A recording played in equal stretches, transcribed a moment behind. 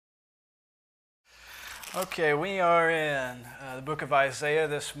Okay, we are in the book of Isaiah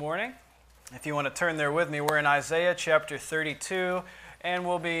this morning. If you want to turn there with me, we're in Isaiah chapter 32, and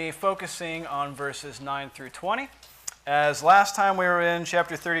we'll be focusing on verses 9 through 20. As last time we were in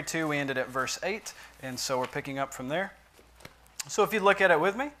chapter 32, we ended at verse 8, and so we're picking up from there. So if you look at it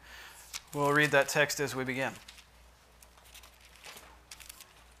with me, we'll read that text as we begin.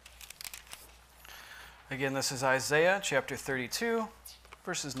 Again, this is Isaiah chapter 32,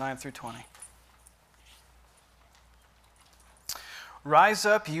 verses 9 through 20. Rise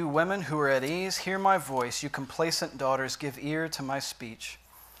up, you women who are at ease, hear my voice, you complacent daughters, give ear to my speech.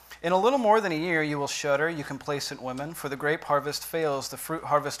 In a little more than a year you will shudder, you complacent women, for the grape harvest fails, the fruit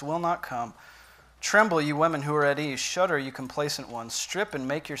harvest will not come. Tremble, you women who are at ease, shudder, you complacent ones, strip and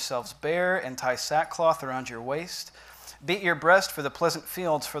make yourselves bare, and tie sackcloth around your waist. Beat your breast for the pleasant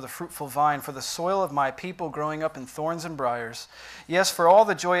fields, for the fruitful vine, for the soil of my people growing up in thorns and briars. Yes, for all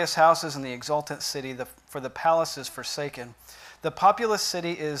the joyous houses in the exultant city, for the palace is forsaken. The populous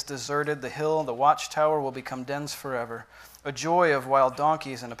city is deserted, the hill, the watchtower will become dens forever, a joy of wild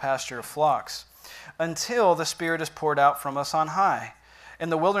donkeys and a pasture of flocks, until the Spirit is poured out from us on high.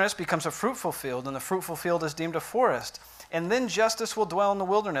 And the wilderness becomes a fruitful field, and the fruitful field is deemed a forest. And then justice will dwell in the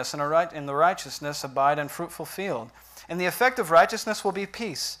wilderness, and the righteousness abide in fruitful field. And the effect of righteousness will be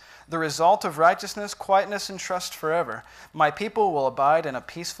peace. The result of righteousness, quietness and trust forever. My people will abide in a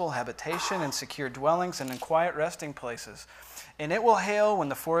peaceful habitation, in secure dwellings, and in quiet resting places. And it will hail when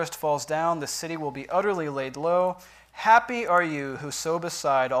the forest falls down, the city will be utterly laid low. Happy are you who sow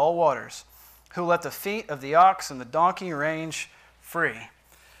beside all waters, who let the feet of the ox and the donkey range free.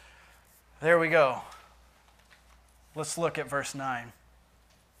 There we go. Let's look at verse 9.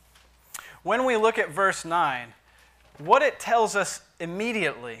 When we look at verse 9, what it tells us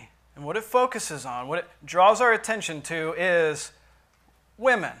immediately, and what it focuses on, what it draws our attention to is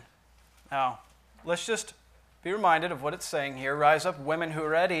women. Now, let's just be reminded of what it's saying here. Rise up, women who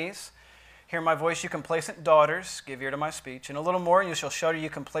are at ease. Hear my voice, you complacent daughters. Give ear to my speech. In a little more, and you shall shudder, you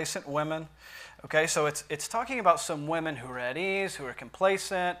complacent women. Okay, so it's talking about some women who are at ease, who are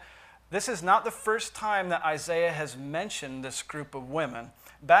complacent. This is not the first time that Isaiah has mentioned this group of women.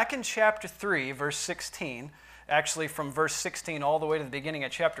 Back in chapter 3, verse 16, actually from verse 16 all the way to the beginning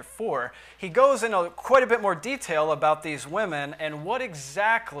of chapter 4, he goes into quite a bit more detail about these women and what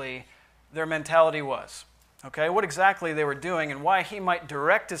exactly their mentality was. Okay, what exactly they were doing and why he might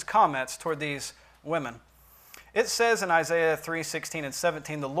direct his comments toward these women. It says in Isaiah 3:16 and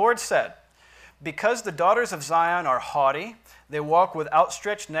 17, the Lord said, because the daughters of Zion are haughty, they walk with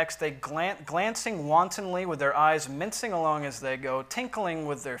outstretched necks, they glancing wantonly with their eyes, mincing along as they go, tinkling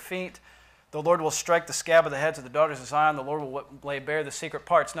with their feet. The Lord will strike the scab of the heads of the daughters of Zion. The Lord will lay bare the secret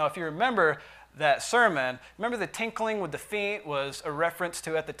parts. Now, if you remember that sermon, remember the tinkling with the feet was a reference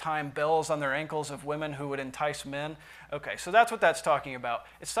to, at the time, bells on their ankles of women who would entice men. Okay, so that's what that's talking about.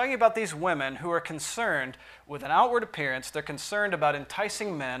 It's talking about these women who are concerned with an outward appearance. They're concerned about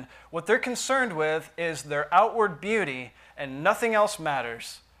enticing men. What they're concerned with is their outward beauty, and nothing else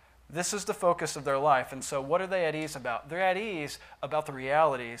matters. This is the focus of their life. And so what are they at ease about? They're at ease about the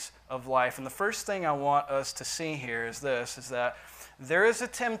realities of life. And the first thing I want us to see here is this, is that there is a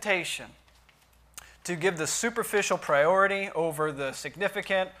temptation to give the superficial priority over the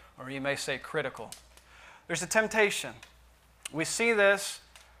significant, or you may say critical. There's a temptation. We see this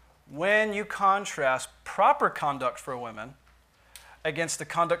when you contrast proper conduct for women against the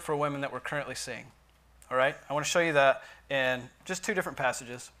conduct for women that we're currently seeing. All right? I want to show you that in just two different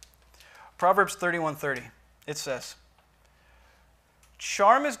passages. Proverbs 31:30, it says,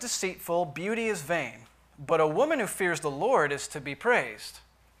 charm is deceitful, beauty is vain, but a woman who fears the Lord is to be praised.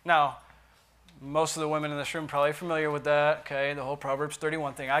 Now, most of the women in this room are probably familiar with that, okay, the whole Proverbs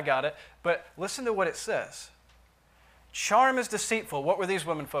 31 thing, I got it. But listen to what it says. Charm is deceitful. What were these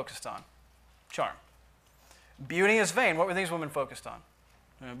women focused on? Charm. Beauty is vain. What were these women focused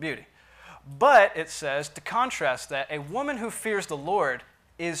on? Beauty. But it says, to contrast that, a woman who fears the Lord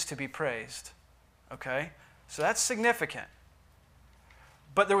is to be praised. Okay? So that's significant.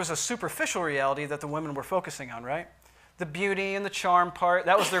 But there was a superficial reality that the women were focusing on, right? The beauty and the charm part,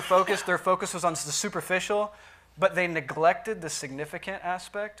 that was their focus. Their focus was on the superficial, but they neglected the significant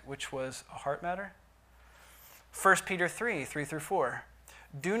aspect, which was a heart matter. 1 Peter 3:3-4.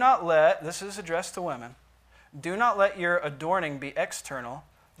 Do not let, this is addressed to women, do not let your adorning be external,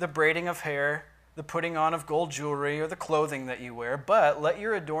 the braiding of hair, the putting on of gold jewelry, or the clothing that you wear, but let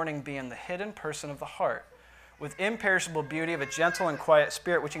your adorning be in the hidden person of the heart, with imperishable beauty of a gentle and quiet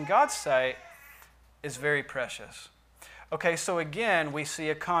spirit, which in God's sight is very precious. Okay, so again, we see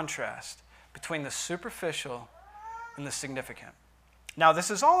a contrast between the superficial and the significant. Now,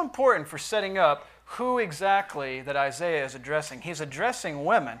 this is all important for setting up who exactly that Isaiah is addressing. He's addressing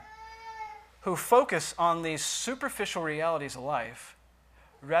women who focus on these superficial realities of life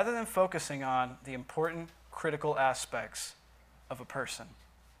rather than focusing on the important, critical aspects of a person.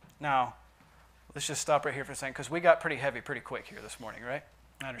 Now, let's just stop right here for a second, because we got pretty heavy pretty quick here this morning, right?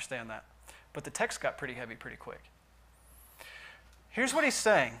 I understand that. But the text got pretty heavy pretty quick. Here's what he's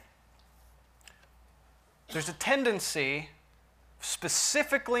saying. There's a tendency,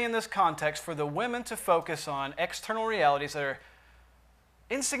 specifically in this context, for the women to focus on external realities that are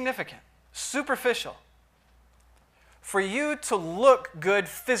insignificant, superficial. For you to look good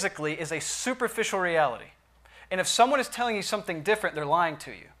physically is a superficial reality. And if someone is telling you something different, they're lying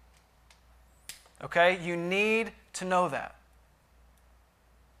to you. Okay? You need to know that.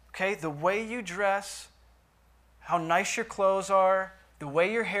 Okay? The way you dress, how nice your clothes are, the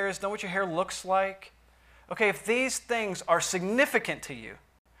way your hair is, know what your hair looks like. Okay, if these things are significant to you,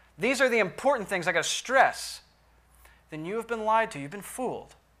 these are the important things I got to stress, then you have been lied to, you've been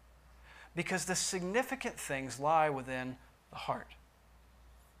fooled. Because the significant things lie within the heart.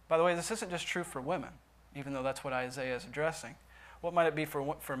 By the way, this isn't just true for women, even though that's what Isaiah is addressing. What might it be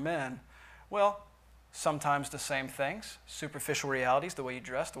for men? Well, sometimes the same things, superficial realities, the way you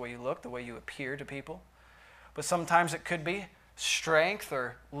dress, the way you look, the way you appear to people. But sometimes it could be strength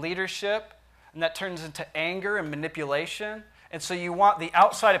or leadership, and that turns into anger and manipulation. And so you want the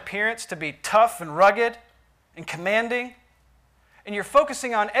outside appearance to be tough and rugged and commanding. And you're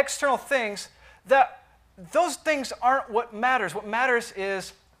focusing on external things that those things aren't what matters. What matters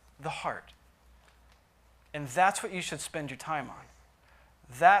is the heart. And that's what you should spend your time on.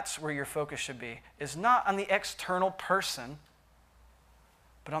 That's where your focus should be, is not on the external person,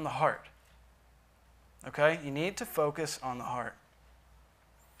 but on the heart. Okay? You need to focus on the heart.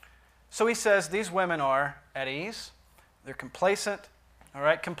 So he says these women are at ease. They're complacent. All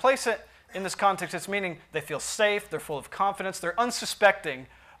right? Complacent in this context, it's meaning they feel safe, they're full of confidence, they're unsuspecting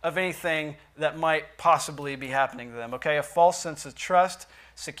of anything that might possibly be happening to them. Okay? A false sense of trust,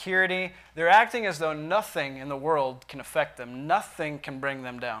 security. They're acting as though nothing in the world can affect them. Nothing can bring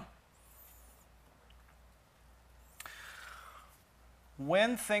them down.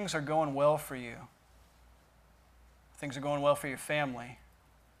 When things are going well for you, things are going well for your family,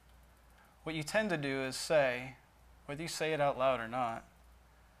 what you tend to do is say, whether you say it out loud or not,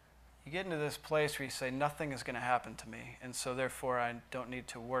 you get into this place where you say, nothing is going to happen to me, and so therefore I don't need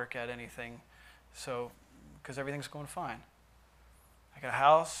to work at anything, because everything's going fine. I got a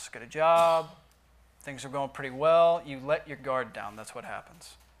house, got a job, things are going pretty well. You let your guard down. That's what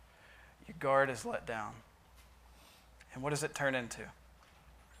happens. Your guard is let down. And what does it turn into?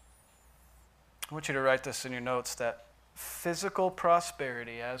 I want you to write this in your notes, that physical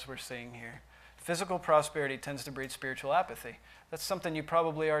prosperity, as we're seeing here, physical prosperity tends to breed spiritual apathy. That's something you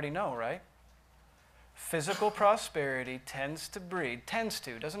probably already know, right? Physical prosperity tends to breed,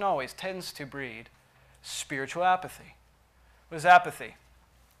 doesn't always, tends to breed spiritual apathy. What is apathy?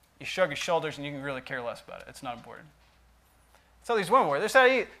 You shrug your shoulders and you can really care less about it. It's not important. So these women were. They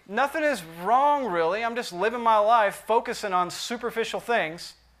said, nothing is wrong really. I'm just living my life focusing on superficial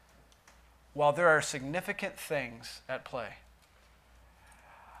things while there are significant things at play.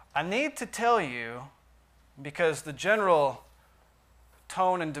 I need to tell you, because the general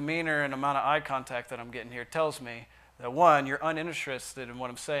tone and demeanor and amount of eye contact that I'm getting here tells me that, one, you're uninterested in what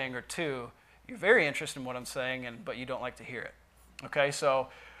I'm saying, or two, you're very interested in what I'm saying, but you don't like to hear it. Okay, so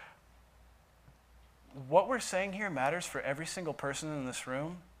what we're saying here matters for every single person in this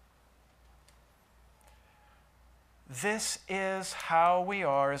room. This is how we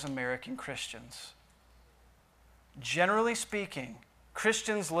are as American Christians. Generally speaking,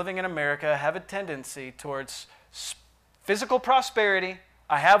 Christians living in America have a tendency towards physical prosperity.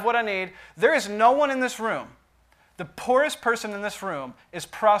 I have what I need. There is no one in this room, the poorest person in this room is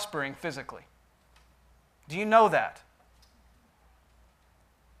prospering physically. Do you know that?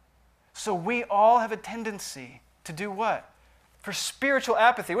 So we all have a tendency to do what? For spiritual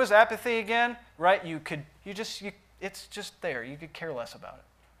apathy. What is apathy again? Right? It's just there. You could care less about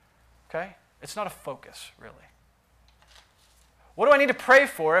it. Okay? It's not a focus, really. What do I need to pray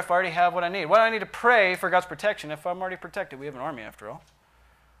for if I already have what I need? What do I need to pray for God's protection if I'm already protected? We have an army, after all.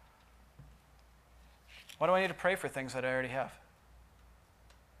 Why do I need to pray for things that I already have?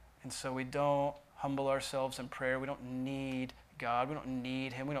 And so we don't humble ourselves in prayer. We don't need God. We don't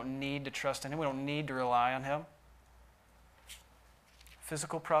need Him. We don't need to trust in Him. We don't need to rely on Him.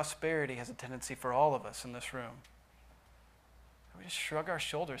 Physical prosperity has a tendency for all of us in this room. We just shrug our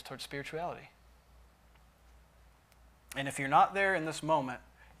shoulders towards spirituality. And if you're not there in this moment,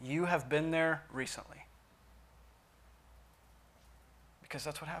 you have been there recently. Because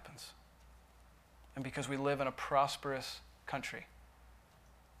that's what happens. And because we live in a prosperous country.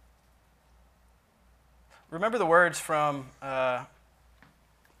 Remember the words from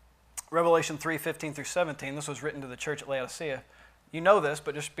Revelation 3:15 through 17. This was written to the church at Laodicea. You know this,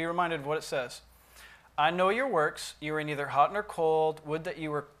 but just be reminded of what it says. I know your works. You are neither hot nor cold. Would that you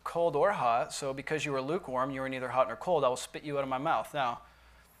were cold or hot. So because you are lukewarm, you are neither hot nor cold. I will spit you out of my mouth. Now,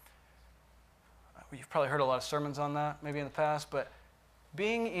 you've probably heard a lot of sermons on that, maybe in the past, but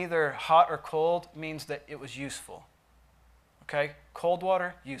being either hot or cold means that it was useful. Okay? Cold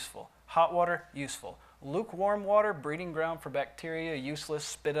water, useful. Hot water, useful. Lukewarm water, breeding ground for bacteria, useless,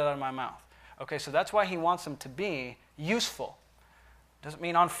 spit it out of my mouth. Okay, so that's why he wants them to be useful. Doesn't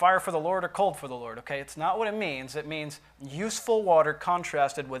mean on fire for the Lord or cold for the Lord, okay? It's not what it means. It means useful water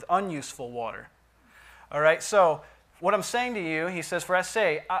contrasted with unuseful water. All right, so what I'm saying to you, he says, for I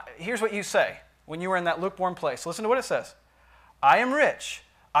say, here's what you say when you were in that lukewarm place. Listen to what it says. I am rich.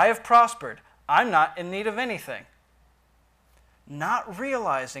 I have prospered. I'm not in need of anything. Not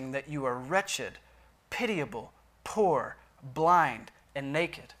realizing that you are wretched, pitiable, poor, blind, and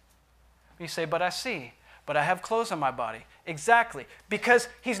naked. You say, but I see. But I have clothes on my body. Exactly. Because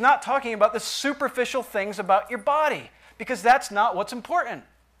he's not talking about the superficial things about your body. Because that's not what's important.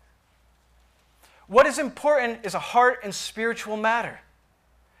 What is important is a heart and spiritual matter.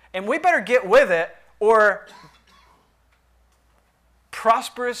 And we better get with it, or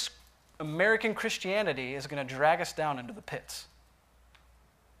prosperous American Christianity is going to drag us down into the pits.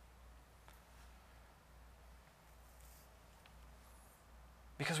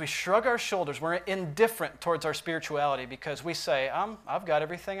 Because we shrug our shoulders, we're indifferent towards our spirituality because we say, I've got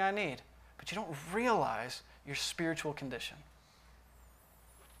everything I need. But you don't realize your spiritual condition.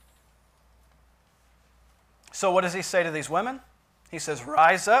 So what does he say to these women? He says,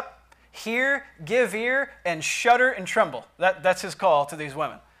 rise up, hear, give ear, and shudder and tremble. That's his call to these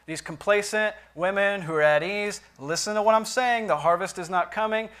women. These complacent women who are at ease, listen to what I'm saying. The harvest is not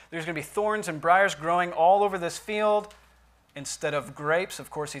coming. There's going to be thorns and briars growing all over this field. Instead of grapes, of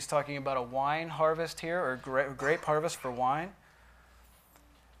course, he's talking about a wine harvest here, or grape harvest for wine.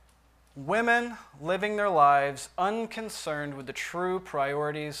 Women living their lives unconcerned with the true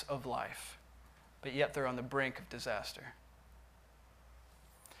priorities of life, but yet they're on the brink of disaster.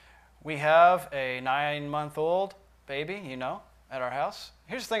 We have a 9-month-old baby, at our house.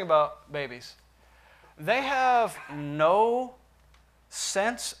 Here's the thing about babies. They have no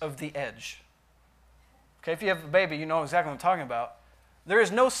sense of the edge. Okay, if you have a baby, you know exactly what I'm talking about. There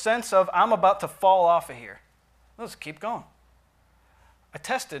is no sense of, I'm about to fall off of here. Let's keep going. I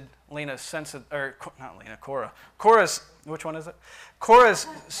tested Lena's sense of, not Lena, Cora. Cora's, which one is it? Cora's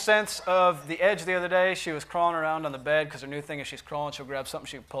sense of the edge the other day. She was crawling around on the bed because her new thing is she's crawling, she'll grab something,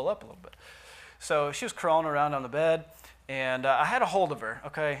 she can pull up a little bit. So she was crawling around on the bed, and I had a hold of her,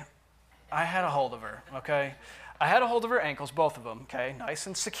 okay? I had a hold of her. I had a hold of her ankles, both of them, okay, nice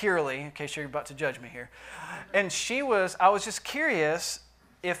and securely, in case you're about to judge me here. And I was just curious,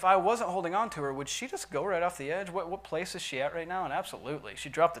 if I wasn't holding on to her, would she just go right off the edge? What place is she at right now? And absolutely, she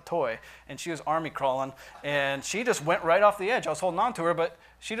dropped the toy, and she was army crawling, and she just went right off the edge. I was holding on to her, but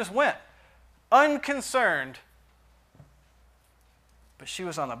she just went. Unconcerned, but she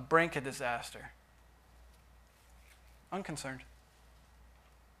was on the brink of disaster. Unconcerned.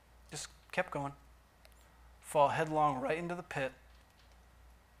 Just kept going. Fall headlong right into the pit.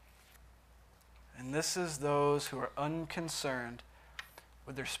 And this is those who are unconcerned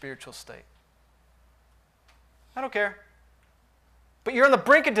with their spiritual state. I don't care. But you're on the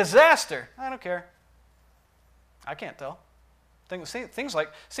brink of disaster. I don't care. I can't tell. Seems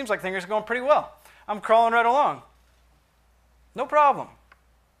like things are going pretty well. I'm crawling right along. No problem.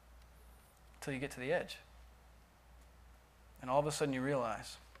 Until you get to the edge. And all of a sudden you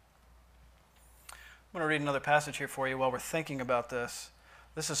realize. I'm going to read another passage here for you while we're thinking about this.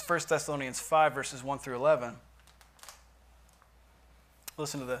 This is 1 Thessalonians 5, verses 1 through 11.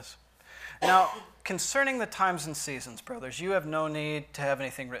 Listen to this. Now, concerning the times and seasons, brothers, you have no need to have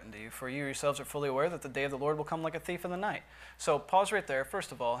anything written to you, for you yourselves are fully aware that the day of the Lord will come like a thief in the night. So pause right there.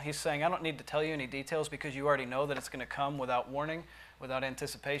 First of all, he's saying, I don't need to tell you any details because you already know that it's going to come without warning, without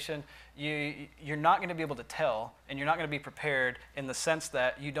anticipation. You're not going to be able to tell, and you're not going to be prepared in the sense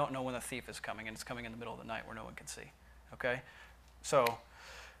that you don't know when the thief is coming, and it's coming in the middle of the night where no one can see. Okay? So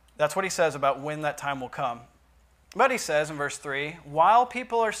that's what he says about when that time will come. But he says in verse 3, while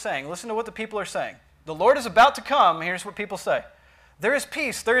people are saying, listen to what the people are saying. The Lord is about to come. Here's what people say. There is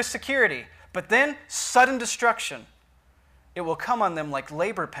peace, there is security, but then sudden destruction. It will come on them like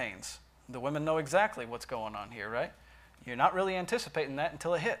labor pains. The women know exactly what's going on here, right? You're not really anticipating that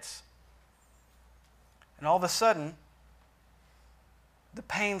until it hits. And all of a sudden, the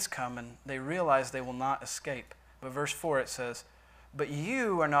pains come and they realize they will not escape. But verse 4 it says, "But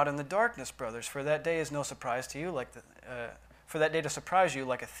you are not in the darkness, brothers, for that day is no surprise to you, for that day to surprise you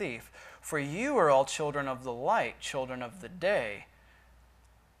like a thief. For you are all children of the light, children of the day.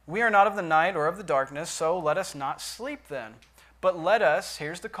 We are not of the night or of the darkness, so let us not sleep then. But let us,"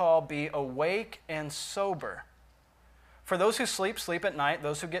 here's the call, "be awake and sober. For those who sleep, sleep at night.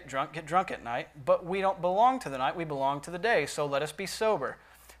 Those who get drunk at night. But we don't belong to the night, we belong to the day. So let us be sober,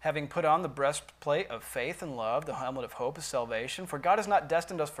 having put on the breastplate of faith and love, the helmet of hope of salvation. For God has not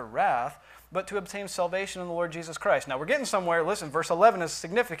destined us for wrath, but to obtain salvation in the Lord Jesus Christ." Now we're getting somewhere. Listen, verse 11 is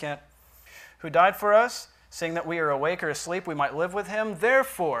significant. "Who died for us, seeing that we are awake or asleep, we might live with him.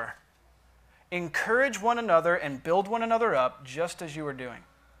 Therefore, encourage one another and build one another up, just as you are doing."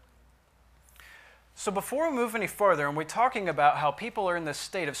 So before we move any further, and we're talking about how people are in this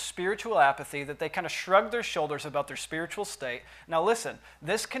state of spiritual apathy, that they kind of shrug their shoulders about their spiritual state. Now listen,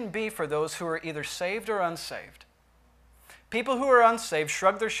 this can be for those who are either saved or unsaved. People who are unsaved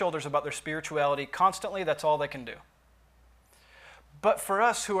shrug their shoulders about their spirituality constantly. That's all they can do. But for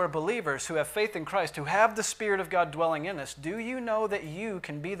us who are believers, who have faith in Christ, who have the Spirit of God dwelling in us, do you know that you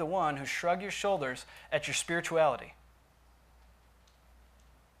can be the one who shrug your shoulders at your spirituality?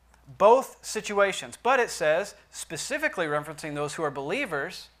 Both situations. But it says, specifically referencing those who are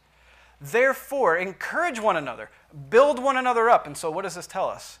believers, "Therefore, encourage one another, build one another up." And so what does this tell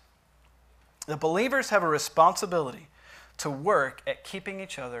us? The believers have a responsibility to work at keeping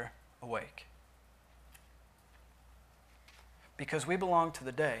each other awake. Because we belong to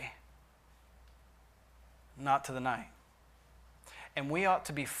the day, not to the night. And we ought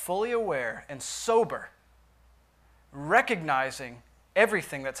to be fully aware and sober, recognizing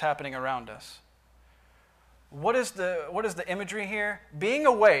everything that's happening around us. What is the imagery here? Being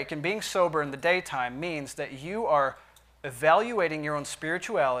awake and being sober in the daytime means that you are evaluating your own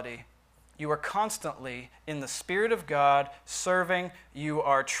spirituality. You are constantly in the Spirit of God, serving. You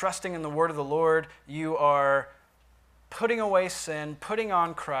are trusting in the word of the Lord. You are putting away sin, putting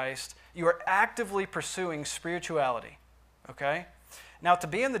on Christ. You are actively pursuing spirituality. Okay? Now, to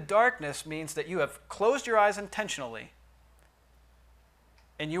be in the darkness means that you have closed your eyes intentionally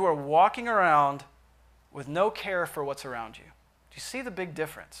and you are walking around with no care for what's around you. Do you see the big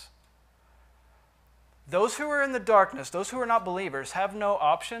difference? Those who are in the darkness, those who are not believers, have no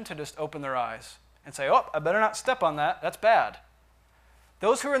option to just open their eyes and say, "Oh, I better not step on that. That's bad."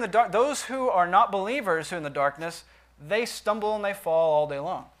 Those who are in the dark, those who are not believers who are in the darkness, they stumble and they fall all day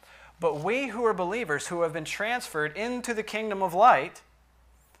long. But we who are believers, who have been transferred into the kingdom of light,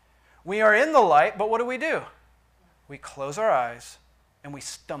 we are in the light, but what do? We close our eyes and we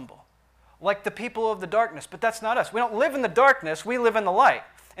stumble, like the people of the darkness. But that's not us. We don't live in the darkness, we live in the light.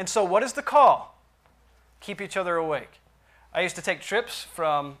 And so what is the call? Keep each other awake. I used to take trips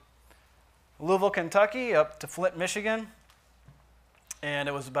from Louisville, Kentucky up to Flint, Michigan, and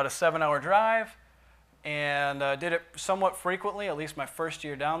it was about a 7-hour drive, and did it somewhat frequently, at least my first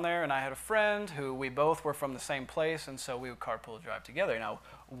year down there. And I had a friend who we both were from the same place, and so we would carpool drive together. Now,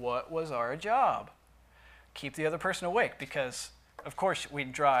 what was our job? Keep the other person awake, because of course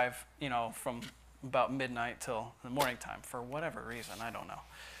we'd drive, from about midnight till the morning time for whatever reason. I don't know.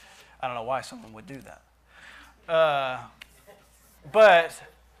 I don't know why someone would do that. But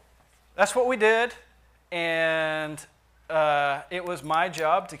that's what we did, and it was my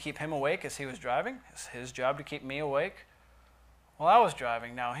job to keep him awake as he was driving. It's his job to keep me awake while I was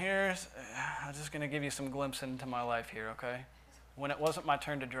driving. Now I'm just going to give you some glimpse into my life here, okay? When it wasn't my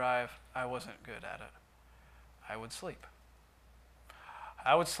turn to drive, I wasn't good at it. I would sleep.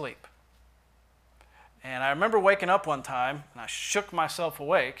 And I remember waking up one time, and I shook myself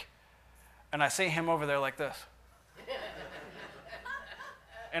awake, and I see him over there like this.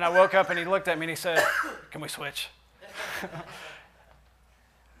 And I woke up, and he looked at me, and he said, "Can we switch?"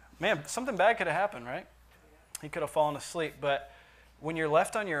 Man, something bad could have happened, right? He could have fallen asleep. But when you're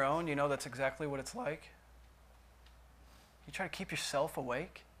left on your own, you know that's exactly what it's like. You try to keep yourself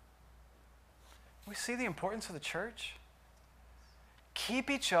awake. We see the importance of the church. Keep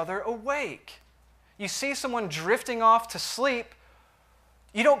each other awake. You see someone drifting off to sleep,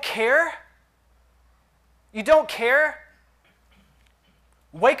 you don't care? You don't care?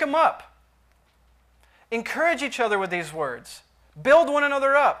 Wake them up. Encourage each other with these words. Build one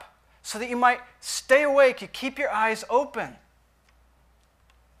another up so that you might stay awake. You keep your eyes open.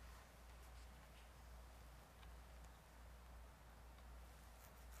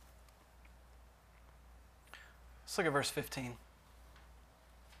 Let's look at verse 15.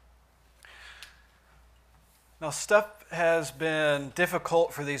 Now, stuff has been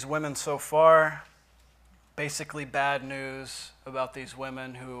difficult for these women so far. basically bad news about these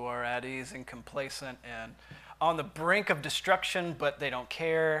women who are at ease and complacent and on the brink of destruction, but they don't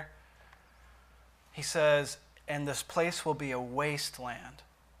care. He says, and this place will be a wasteland.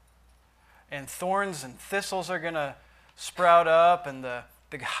 And thorns and thistles are going to sprout up, and the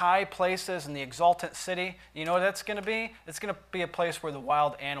high places and the exalted city, you know what that's going to be? It's going to be a place where the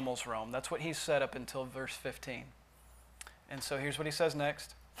wild animals roam. That's what he said up until verse 15. And so here's what he says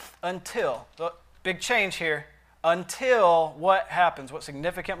next. Until, big change here, until what happens? What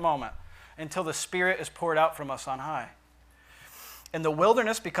significant moment? Until the Spirit is poured out from us on high. And the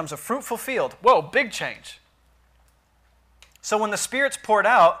wilderness becomes a fruitful field. Whoa, big change. So when the Spirit's poured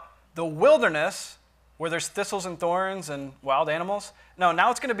out, the wilderness, where there's thistles and thorns and wild animals, no,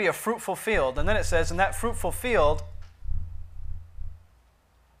 now it's going to be a fruitful field. And then it says, and that fruitful field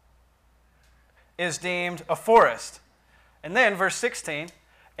is deemed a forest. And then verse 16,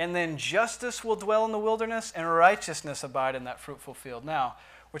 and then justice will dwell in the wilderness and righteousness abide in that fruitful field. Now,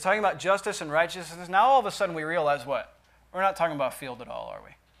 we're talking about justice and righteousness. Now all of a sudden we realize what? We're not talking about a field at all, are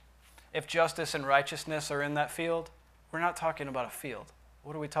we? If justice and righteousness are in that field, we're not talking about a field.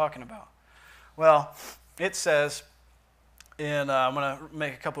 What are we talking about? Well, it says in, I'm going to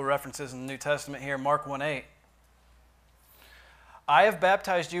make a couple of references in the New Testament here, Mark 1:8. I have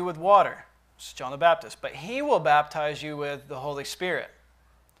baptized you with water. It's John the Baptist. But he will baptize you with the Holy Spirit.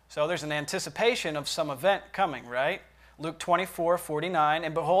 So there's an anticipation of some event coming, right? Luke 24:49.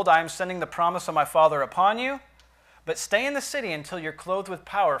 And behold, I am sending the promise of my Father upon you. But stay in the city until you're clothed with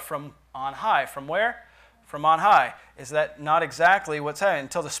power from on high. From where? From on high. Is that not exactly what's happening?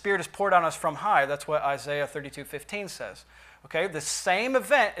 Until the Spirit is poured on us from high. That's what Isaiah 32:15 says. Okay, the same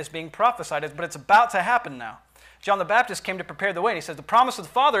event is being prophesied, but it's about to happen now. John the Baptist came to prepare the way, and he says the promise of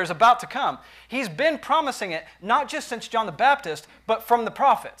the Father is about to come. He's been promising it, not just since John the Baptist, but from the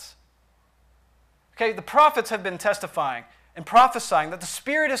prophets. Okay, the prophets have been testifying and prophesying that the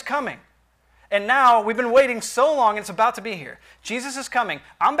Spirit is coming. And now we've been waiting so long, and it's about to be here. Jesus is coming.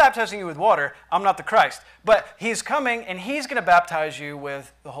 I'm baptizing you with water. I'm not the Christ. But he's coming, and he's going to baptize you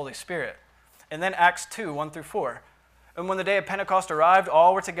with the Holy Spirit. And then Acts 2:1-4. And when the day of Pentecost arrived,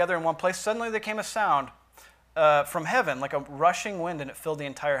 all were together in one place. Suddenly there came a sound from heaven, like a rushing wind, and it filled the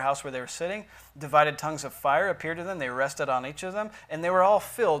entire house where they were sitting. Divided tongues of fire appeared to them. They rested on each of them, and they were all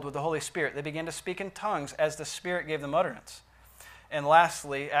filled with the Holy Spirit. They began to speak in tongues as the Spirit gave them utterance. And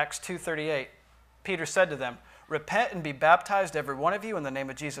lastly, Acts 2:38. Peter said to them, repent and be baptized, every one of you, in the name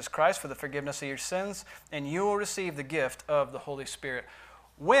of Jesus Christ for the forgiveness of your sins, and you will receive the gift of the Holy Spirit.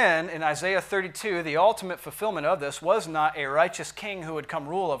 When, in Isaiah 32, the ultimate fulfillment of this was not a righteous king who would come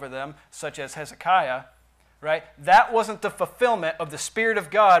rule over them, such as Hezekiah, right? That wasn't the fulfillment of the Spirit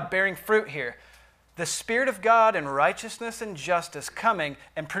of God bearing fruit here. The Spirit of God in righteousness and justice coming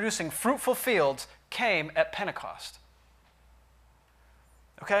and producing fruitful fields came at Pentecost.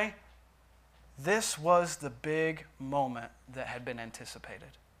 Okay? This was the big moment that had been anticipated.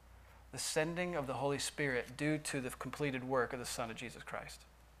 The sending of the Holy Spirit due to the completed work of the Son of Jesus Christ.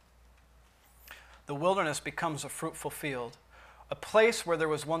 The wilderness becomes a fruitful field, a place where there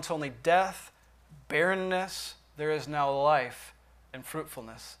was once only death, barrenness. There is now life and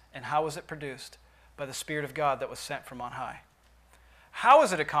fruitfulness. And how was it produced? By the Spirit of God that was sent from on high. How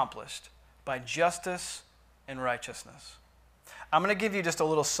is it accomplished? By justice and righteousness. I'm going to give you just a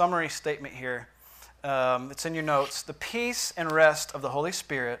little summary statement here. It's in your notes. The peace and rest of the Holy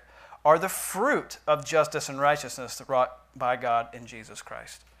Spirit are the fruit of justice and righteousness wrought by God in Jesus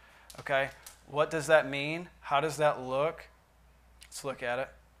Christ. Okay? What does that mean? How does that look? Let's look at it.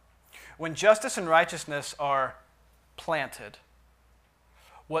 When justice and righteousness are planted,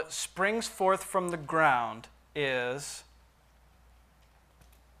 what springs forth from the ground is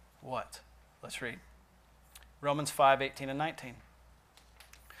what? Let's read. Romans 5:18-19.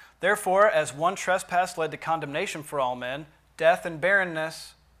 Therefore, as one trespass led to condemnation for all men, death and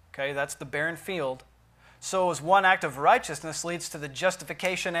barrenness, okay, that's the barren field, so as one act of righteousness leads to the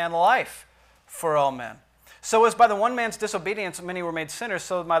justification and life for all men. So as by the one man's disobedience many were made sinners,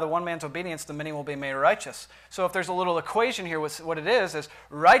 so by the one man's obedience the many will be made righteous. So if there's a little equation here, what it is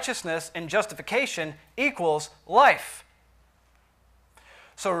righteousness and justification equals life.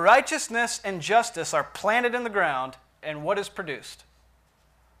 So righteousness and justice are planted in the ground, and what is produced?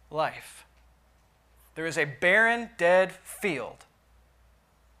 Life. There is a barren, dead field.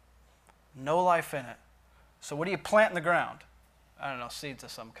 No life in it. So what do you plant in the ground? I don't know, seeds of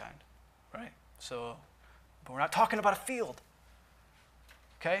some kind, right? So, but we're not talking about a field.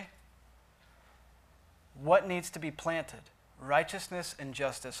 Okay? What needs to be planted? Righteousness and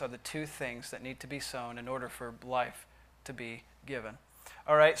justice are the two things that need to be sown in order for life to be given.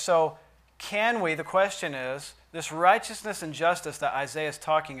 All right, so the question is, this righteousness and justice that Isaiah is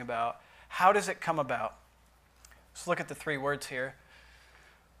talking about, how does it come about? Let's look at the three words here,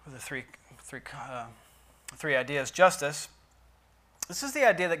 or the three ideas. Justice. This is the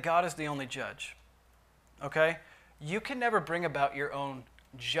idea that God is the only judge. Okay? You can never bring about your own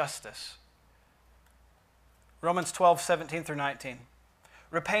justice. Romans 12:17 through 19.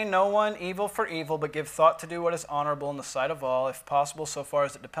 Repay no one evil for evil, but give thought to do what is honorable in the sight of all. If possible, so far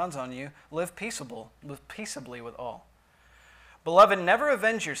as it depends on you, live peaceably with all. Beloved, never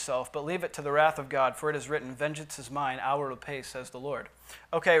avenge yourself, but leave it to the wrath of God, for it is written, vengeance is mine, I will repay, says the Lord.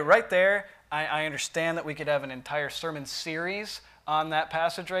 Okay, right there, I understand that we could have an entire sermon series on that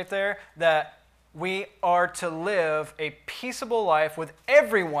passage right there, that we are to live a peaceable life with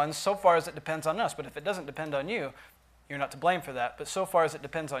everyone so far as it depends on us. But if it doesn't depend on you, you're not to blame for that. But so far as it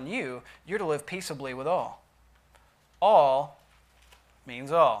depends on you, you're to live peaceably with all. All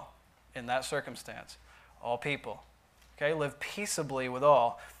means all in that circumstance. All people. Okay, live peaceably with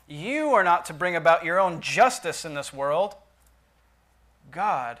all. You are not to bring about your own justice in this world.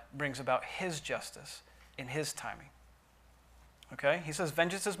 God brings about His justice in His timing. Okay, He says,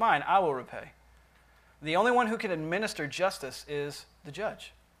 vengeance is mine, I will repay. The only one who can administer justice is the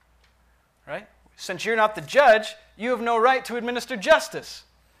judge. Right? Since you're not the judge, you have no right to administer justice.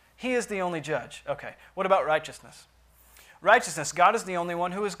 He is the only judge. Okay, what about righteousness? Righteousness, God is the only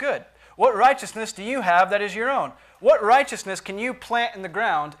one who is good. What righteousness do you have that is your own? What righteousness can you plant in the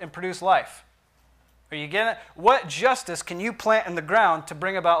ground and produce life? Are you getting it? What justice can you plant in the ground to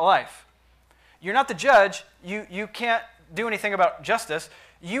bring about life? You're not the judge. You can't do anything about justice.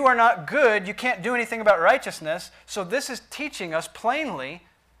 You are not good. You can't do anything about righteousness. So this is teaching us plainly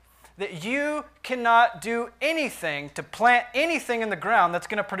that you cannot do anything to plant anything in the ground that's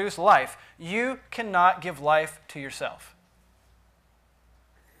going to produce life. You cannot give life to yourself.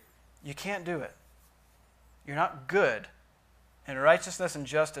 You can't do it. You're not good. And righteousness and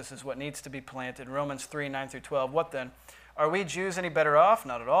justice is what needs to be planted. Romans 3:9 through 12. What then? Are we Jews any better off?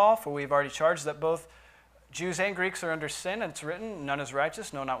 Not at all, for we've already charged that both Jews and Greeks are under sin, and it's written, none is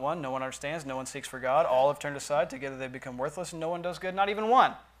righteous, no, not one. No one understands, no one seeks for God. All have turned aside. Together they become worthless, and no one does good, not even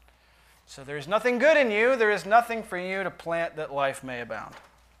one. So there is nothing good in you. There is nothing for you to plant that life may abound.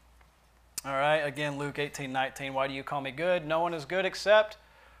 All right, again, Luke 18:19. Why do you call me good? No one is good except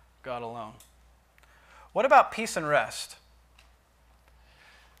God alone. What about peace and rest?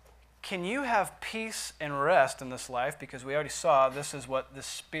 Can you have peace and rest in this life? Because we already saw this is what the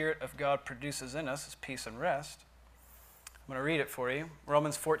Spirit of God produces in us, is peace and rest. I'm going to read it for you.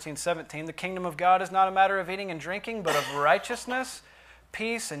 Romans 14:17. The kingdom of God is not a matter of eating and drinking, but of righteousness,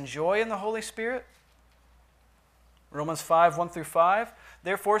 peace, and joy in the Holy Spirit. Romans 5:1 through 5.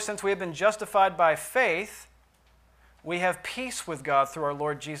 Therefore, since we have been justified by faith, we have peace with God through our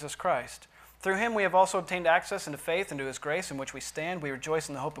Lord Jesus Christ. Through Him we have also obtained access into faith, into His grace in which we stand. We rejoice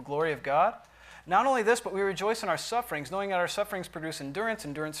in the hope of glory of God. Not only this, but we rejoice in our sufferings, knowing that our sufferings produce endurance.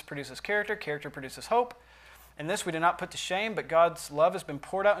 Endurance produces character. Character produces hope. And this we do not put to shame, but God's love has been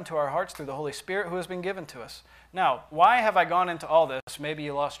poured out into our hearts through the Holy Spirit who has been given to us. Now, why have I gone into all this? Maybe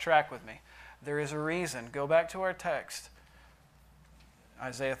you lost track with me. There is a reason. Go back to our text.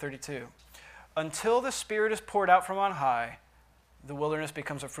 Isaiah 32. Until the Spirit is poured out from on high, the wilderness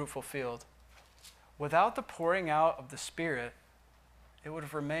becomes a fruitful field. Without the pouring out of the Spirit, it would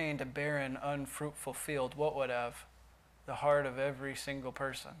have remained a barren, unfruitful field. What would have? The heart of every single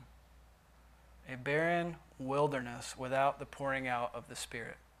person. A barren wilderness without the pouring out of the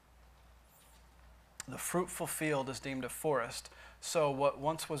Spirit. The fruitful field is deemed a forest. So what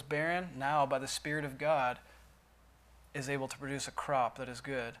once was barren, now by the Spirit of God, is able to produce a crop that is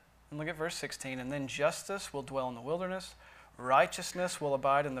good. And look at verse 16. And then justice will dwell in the wilderness. Righteousness will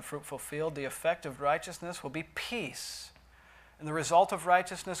abide in the fruitful field. The effect of righteousness will be peace. And the result of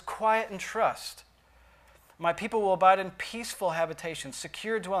righteousness, quiet and trust. My people will abide in peaceful habitations,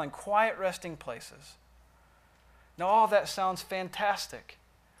 secure dwelling, quiet resting places. Now all that sounds fantastic.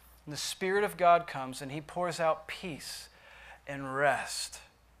 And the Spirit of God comes and He pours out peace and rest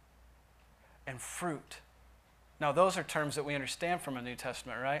and fruit. Now those are terms that we understand from the New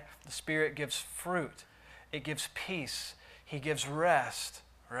Testament, right? The Spirit gives fruit. It gives peace. He gives rest,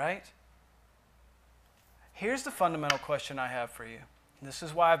 right? Here's the fundamental question I have for you. This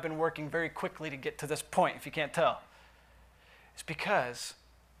is why I've been working very quickly to get to this point, if you can't tell. It's because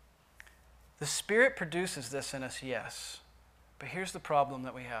the Spirit produces this in us, yes. But here's the problem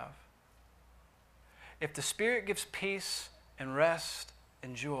that we have. If the Spirit gives peace and rest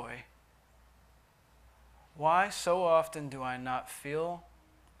and joy, why so often do I not feel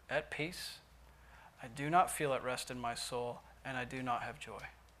at peace? I do not feel at rest in my soul, and I do not have joy.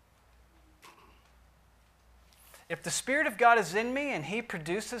 If the Spirit of God is in me and He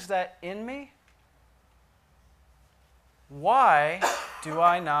produces that in me, why do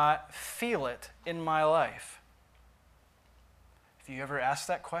I not feel it in my life? Have you ever asked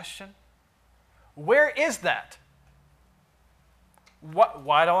that question? Where is that?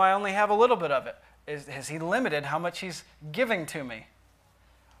 Why do I only have a little bit of it? Has He limited how much He's giving to me?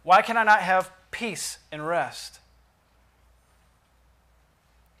 Why can I not have peace and rest?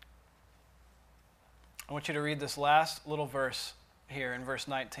 I want you to read this last little verse here in verse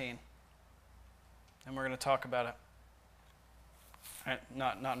 19. And we're going to talk about it.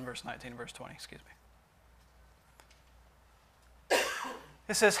 Not in verse 19, verse 20, excuse me.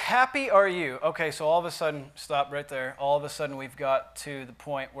 It says, happy are you. Okay, so all of a sudden, stop right there. All of a sudden we've got to the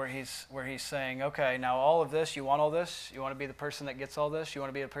point where he's saying, okay, now all of this, you want all this? You want to be the person that gets all this? You want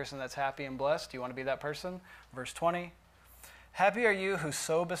to be the person that's happy and blessed? You want to be that person? Verse 20. Happy are you who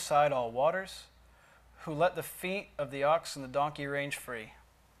sow beside all waters, who let the feet of the ox and the donkey range free.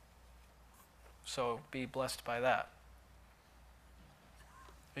 So be blessed by that.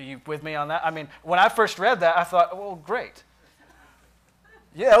 Are you with me on that? I mean, when I first read that, I thought, well, great.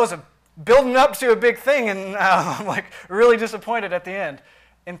 Yeah, that was building up to a big thing, and I'm like really disappointed at the end.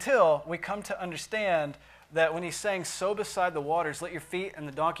 Until we come to understand that when he's saying, sow beside the waters, let your feet and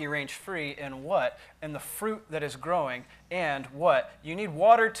the donkey range free, and what? And the fruit that is growing, and what? You need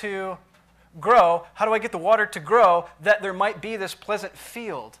water to grow. How do I get the water to grow that there might be this pleasant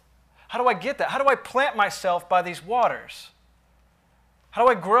field? How do I get that? How do I plant myself by these waters? How do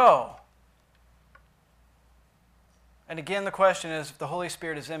I grow? And again, the question is, if the Holy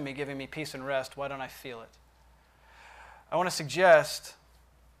Spirit is in me, giving me peace and rest, why don't I feel it? I want to suggest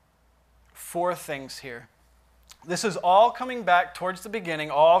 4 things here. This is all coming back towards the beginning,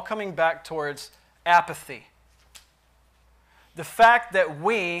 all coming back towards apathy. The fact that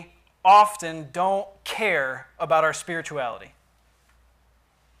we often don't care about our spirituality.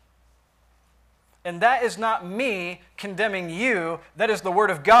 And that is not me condemning you. That is the Word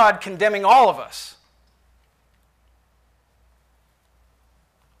of God condemning all of us.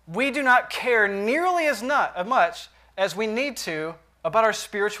 We do not care nearly as much as we need to about our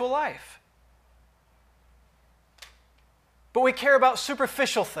spiritual life. But we care about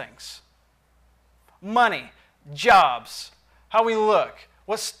superficial things. Money, jobs, how we look,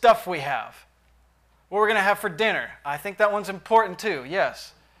 what stuff we have, what we're going to have for dinner. I think that one's important too,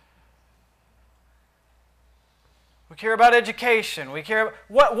 yes. We care about education. We care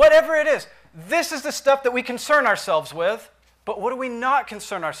about whatever it is. This is the stuff that we concern ourselves with. But what do we not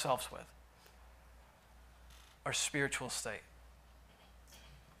concern ourselves with? Our spiritual state.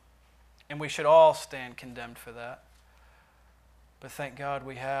 And we should all stand condemned for that. But thank God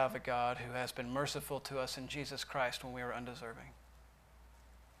we have a God who has been merciful to us in Jesus Christ when we were undeserving.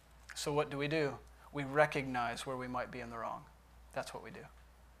 So what do? We recognize where we might be in the wrong. That's what we do.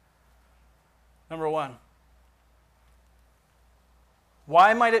 Number 1.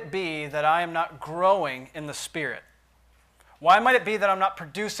 Why might it be that I am not growing in the Spirit? Why might it be that I'm not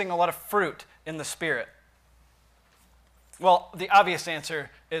producing a lot of fruit in the Spirit? Well, the obvious answer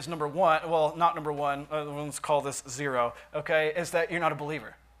is number 1. Well, not number 1. Let's call this 0. Okay, is that you're not a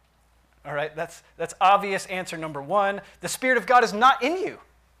believer. All right, that's obvious answer number 1. The Spirit of God is not in you.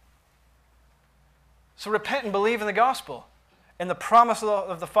 So repent and believe in the gospel, and the promise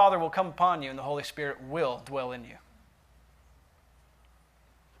of the Father will come upon you, and the Holy Spirit will dwell in you.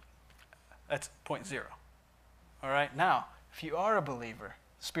 That's point 0. All right, now, if you are a believer,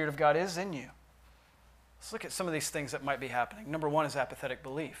 the Spirit of God is in you. Let's look at some of these things that might be happening. Number 1 is apathetic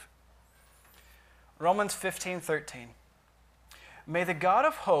belief. Romans 15:13. May the God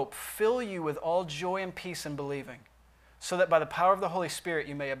of hope fill you with all joy and peace in believing, so that by the power of the Holy Spirit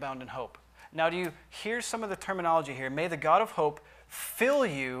you may abound in hope. Now, do you hear some of the terminology here? May the God of hope fill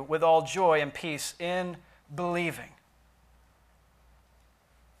you with all joy and peace in believing.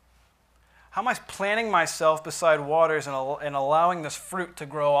 How am I planting myself beside waters and allowing this fruit to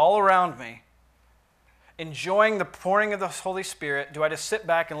grow all around me? Enjoying the pouring of the Holy Spirit? Do I just sit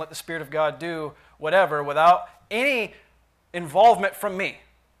back and let the Spirit of God do whatever without any involvement from me?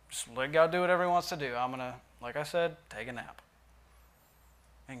 Just let God do whatever He wants to do. I'm going to, like I said, take a nap.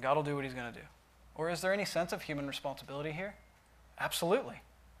 And God will do what He's going to do. Or is there any sense of human responsibility here? Absolutely.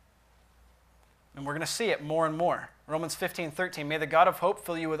 And we're going to see it more and more. Romans 15:13, may the God of hope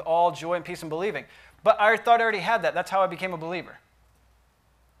fill you with all joy and peace in believing. But I thought I already had that. That's how I became a believer.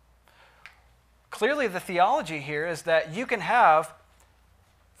 Clearly, the theology here is that you can have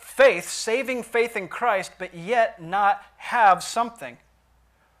faith, saving faith in Christ, but yet not have something.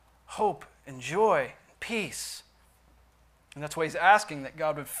 Hope and joy and peace. And that's why he's asking that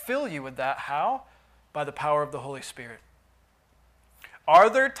God would fill you with that. How? by the power of the Holy Spirit. Are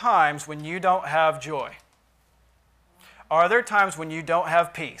there times when you don't have joy? Are there times when you don't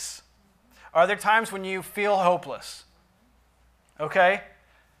have peace? Are there times when you feel hopeless? Okay?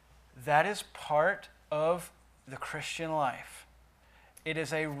 That is part of the Christian life. It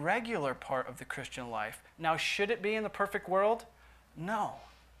is a regular part of the Christian life. Now, should it be in the perfect world? No.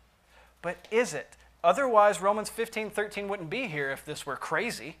 But is it? Otherwise, Romans 15:13 wouldn't be here if this were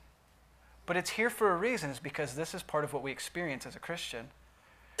crazy. But it's here for a reason. It's because this is part of what we experience as a Christian.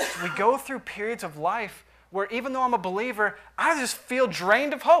 We go through periods of life where even though I'm a believer, I just feel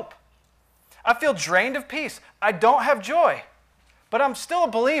drained of hope. I feel drained of peace. I don't have joy. But I'm still a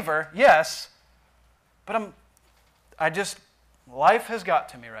believer, yes. But life has got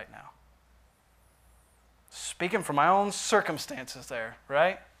to me right now. Speaking from my own circumstances there,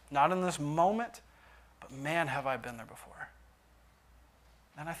 right? Not in this moment, but man, have I been there before.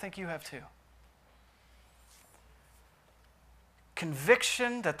 And I think you have too.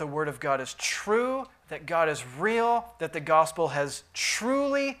 Conviction that the Word of God is true, that God is real, that the gospel has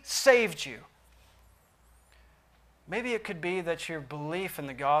truly saved you. Maybe it could be that your belief in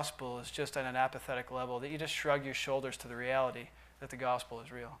the gospel is just at an apathetic level, that you just shrug your shoulders to the reality that the gospel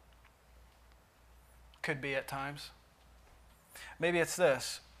is real. Could be at times. Maybe it's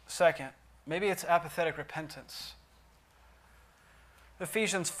this. Second, maybe it's apathetic repentance.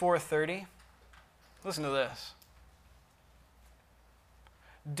 Ephesians 4:30. Listen to this.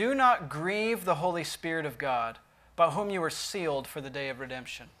 Do not grieve the Holy Spirit of God, by whom you were sealed for the day of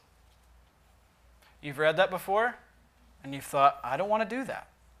redemption. You've read that before, and you've thought, I don't want to do that.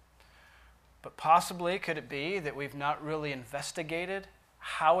 But possibly, could it be that we've not really investigated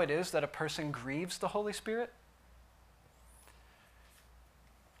how it is that a person grieves the Holy Spirit?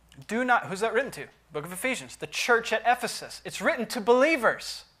 Do not, who's that written to? Book of Ephesians, the church at Ephesus. It's written to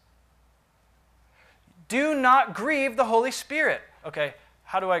believers. Do not grieve the Holy Spirit. Okay,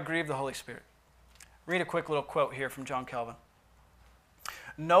 how do I grieve the Holy Spirit? Read a quick little quote here from John Calvin.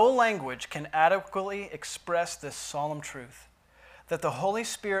 No language can adequately express this solemn truth, that the Holy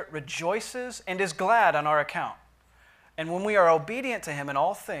Spirit rejoices and is glad on our account. And when we are obedient to Him in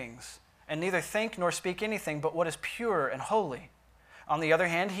all things, and neither think nor speak anything but what is pure and holy. On the other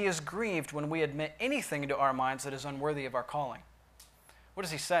hand, He is grieved when we admit anything into our minds that is unworthy of our calling. What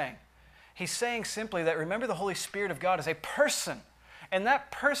is he saying? He's saying simply that remember the Holy Spirit of God is a person, and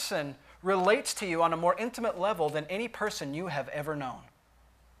that person relates to you on a more intimate level than any person you have ever known.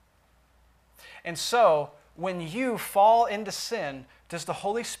 And so, when you fall into sin, does the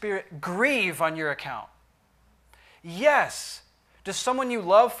Holy Spirit grieve on your account? Yes. Does someone you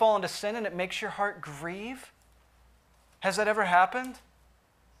love fall into sin and it makes your heart grieve? Has that ever happened?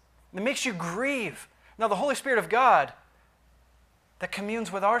 It makes you grieve. Now, the Holy Spirit of God that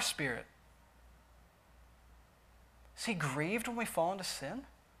communes with our spirit, is He grieved when we fall into sin?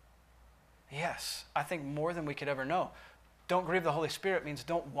 Yes, I think more than we could ever know. Don't grieve the Holy Spirit means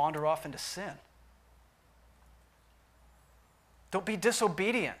don't wander off into sin. Don't be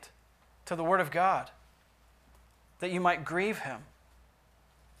disobedient to the Word of God, that you might grieve Him.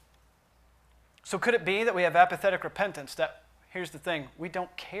 So could it be that we have apathetic repentance, that, here's the thing, we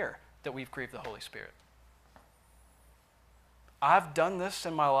don't care that we've grieved the Holy Spirit? I've done this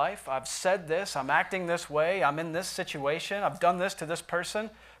in my life, I've said this, I'm acting this way, I'm in this situation, I've done this to this person,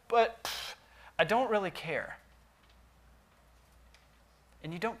 but I don't really care.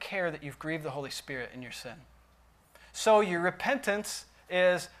 And you don't care that you've grieved the Holy Spirit in your sin. So your repentance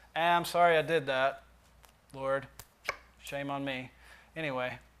is, I'm sorry I did that, Lord, shame on me.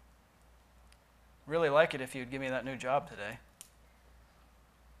 Anyway, really like it if you'd give me that new job today.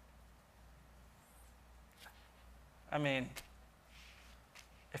 I mean,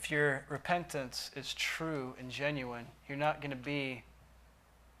 if your repentance is true and genuine, you're not going to be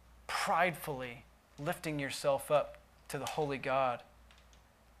pridefully lifting yourself up to the holy God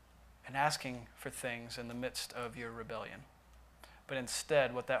and asking for things in the midst of your rebellion. But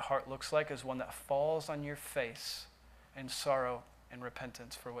instead, what that heart looks like is one that falls on your face in sorrow and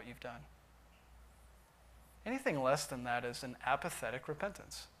repentance for what you've done. Anything less than that is an apathetic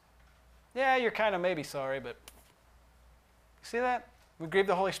repentance. Yeah, you're kind of maybe sorry, but you see that? We grieve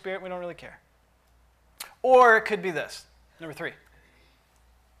the Holy Spirit, we don't really care. Or it could be this, number 3.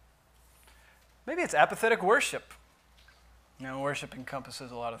 Maybe it's apathetic worship. You know, worship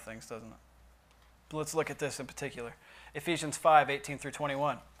encompasses a lot of things, doesn't it? But let's look at this in particular. Ephesians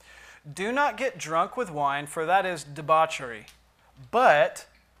 5:18-21. Do not get drunk with wine, for that is debauchery. But,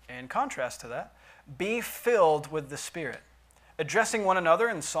 in contrast to that, be filled with the Spirit, addressing one another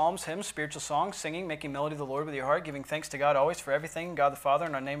in psalms, hymns, spiritual songs, singing, making melody to the Lord with your heart, giving thanks to God always for everything, God the Father,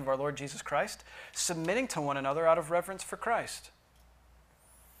 in the name of our Lord Jesus Christ, submitting to one another out of reverence for Christ.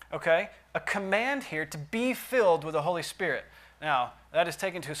 Okay? A command here to be filled with the Holy Spirit. Now, that is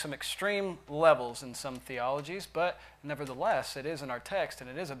taken to some extreme levels in some theologies, but nevertheless, it is in our text, and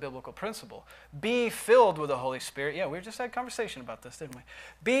it is a biblical principle. Be filled with the Holy Spirit. Yeah, we just had a conversation about this, didn't we?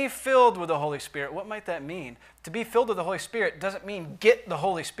 Be filled with the Holy Spirit. What might that mean? To be filled with the Holy Spirit doesn't mean get the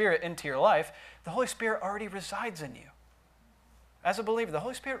Holy Spirit into your life. The Holy Spirit already resides in you. As a believer, the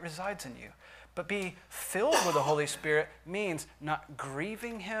Holy Spirit resides in you. But be filled with the Holy Spirit means not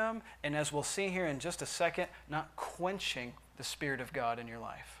grieving Him, and as we'll see here in just a second, not quenching the Spirit of God in your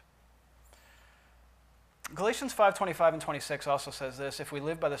life. Galatians 5:25 and 26 also says this, if we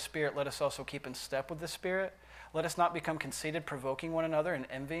live by the Spirit, let us also keep in step with the Spirit. Let us not become conceited, provoking one another and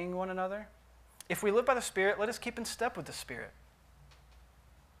envying one another. If we live by the Spirit, let us keep in step with the Spirit.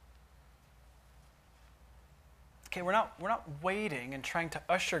 Okay, we're not waiting and trying to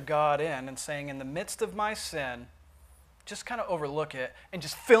usher God in and saying, in the midst of my sin, just kind of overlook it and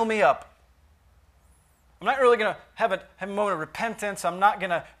just fill me up. I'm not really going to have a moment of repentance. I'm not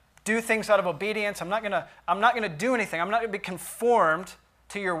going to do things out of obedience. I'm not going to do anything. I'm not going to be conformed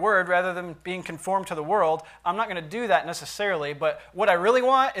to your word rather than being conformed to the world. I'm not going to do that necessarily, but what I really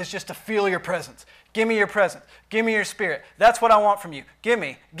want is just to feel your presence. Give me your presence. Give me your Spirit. That's what I want from you. Give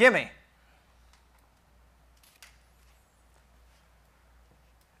me. Give me.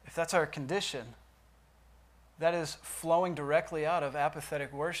 If that's our condition, that is flowing directly out of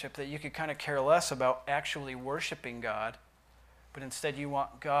apathetic worship, that you could kind of care less about actually worshiping God, but instead you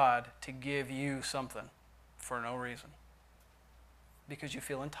want God to give you something for no reason. Because you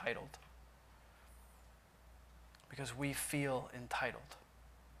feel entitled. Because we feel entitled.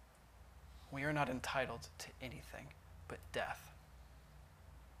 We are not entitled to anything but death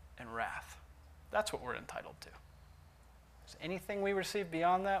and wrath. That's what we're entitled to. So anything we receive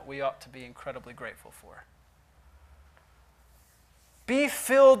beyond that, we ought to be incredibly grateful for. Be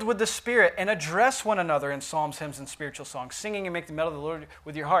filled with the Spirit and address one another in psalms, hymns, and spiritual songs, singing and make the melody of the Lord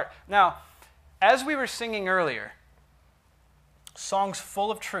with your heart. Now, as we were singing earlier, songs full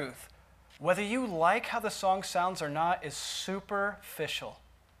of truth, whether you like how the song sounds or not, is superficial.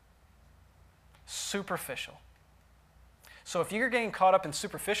 Superficial. So if you're getting caught up in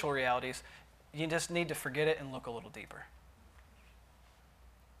superficial realities, you just need to forget it and look a little deeper.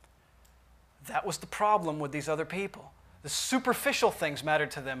 That was the problem with these other people. The superficial things mattered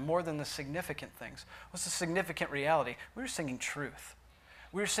to them more than the significant things. What's the significant reality? We were singing truth.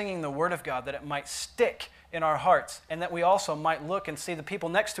 We were singing the Word of God that it might stick in our hearts and that we also might look and see the people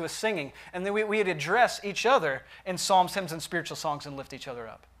next to us singing and then we'd address each other in psalms, hymns, and spiritual songs and lift each other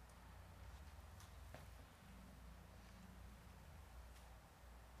up.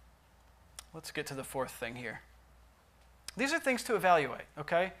 Let's get to the fourth thing here. These are things to evaluate,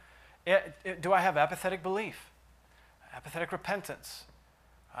 okay? Do I have apathetic belief? Apathetic repentance.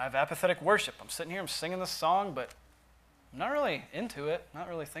 I have apathetic worship. I'm sitting here, I'm singing this song, but I'm not really into it, not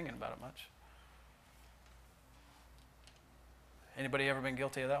really thinking about it much. Anybody ever been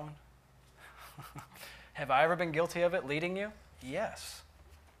guilty of that one? Have I ever been guilty of it leading you? Yes.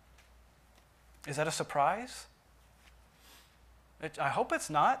 Is that a surprise? I hope it's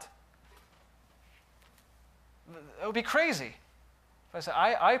not. It would be crazy. If I said,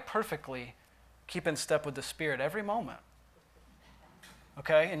 I perfectly keep in step with the Spirit every moment.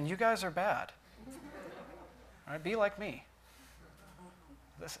 Okay? And you guys are bad. All right? Be like me.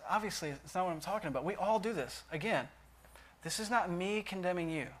 This, obviously, it's not what I'm talking about. We all do this. Again, this is not me condemning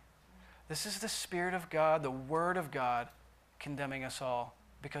you. This is the Spirit of God, the Word of God, condemning us all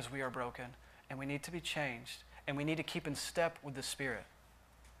because we are broken and we need to be changed and we need to keep in step with the Spirit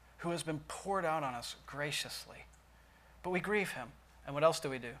who has been poured out on us graciously. But we grieve Him. And what else do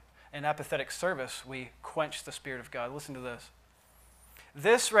we do? In apathetic service, we quench the Spirit of God. Listen to this.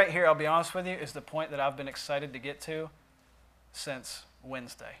 This right here, I'll be honest with you, is the point that I've been excited to get to since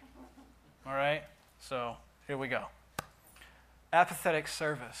Wednesday. All right? So here we go. Apathetic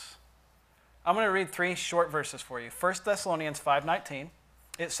service. I'm going to read 3 short verses for you. 1 Thessalonians 5:19.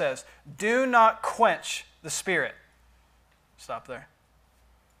 It says, do not quench the Spirit. Stop there.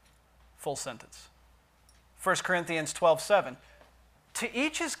 Full sentence. 1 Corinthians 12:7. To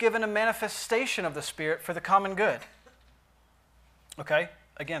each is given a manifestation of the Spirit for the common good. Okay?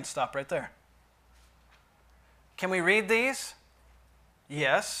 Again, stop right there. Can we read these?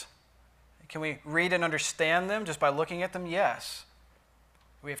 Yes. Can we read and understand them just by looking at them? Yes.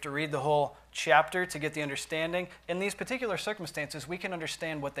 We have to read the whole chapter to get the understanding. In these particular circumstances, we can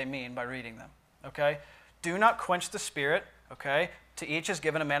understand what they mean by reading them. Okay? Do not quench the Spirit. Okay? To each is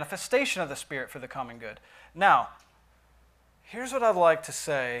given a manifestation of the Spirit for the common good. Now, here's what I'd like to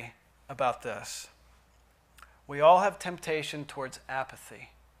say about this. We all have temptation towards apathy.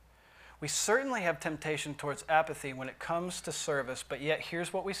 We certainly have temptation towards apathy when it comes to service, but yet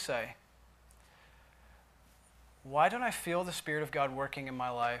here's what we say. Why don't I feel the Spirit of God working in my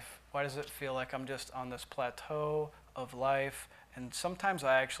life? Why does it feel like I'm just on this plateau of life? And sometimes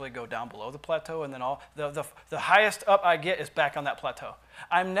I actually go down below the plateau, and then the highest up I get is back on that plateau.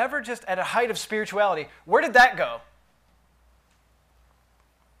 I'm never just at a height of spirituality. Where did that go?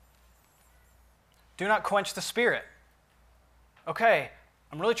 Do not quench the Spirit. Okay,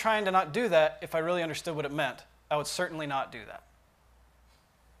 I'm really trying to not do that. If I really understood what it meant, I would certainly not do that.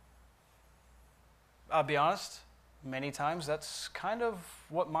 I'll be honest, many times that's kind of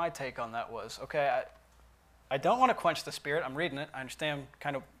what my take on that was. Okay, I don't want to quench the Spirit. I'm reading it. I understand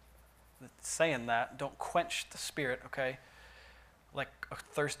kind of saying that. Don't quench the Spirit, okay? Like a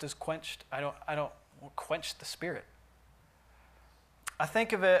thirst is quenched. I don't quench the Spirit. I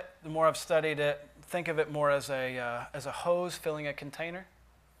think of it, the more I've studied it, think of it more as a hose filling a container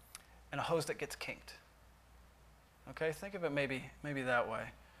and a hose that gets kinked. Okay, think of it maybe that way.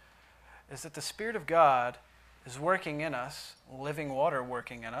 Is that the Spirit of God is working in us, living water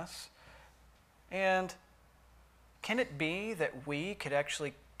working in us, and can it be that we could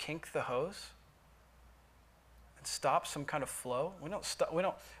actually kink the hose and stop some kind of flow? We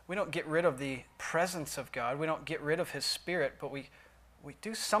don't get rid of the presence of God. We don't get rid of His Spirit, but we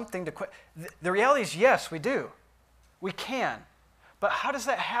do something to quit. The reality is, yes, we do. We can. But how does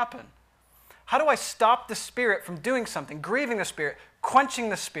that happen? How do I stop the Spirit from doing something, grieving the Spirit, quenching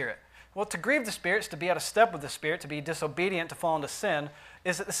the Spirit? Well, to grieve the Spirit is to be out of step with the Spirit, to be disobedient, to fall into sin.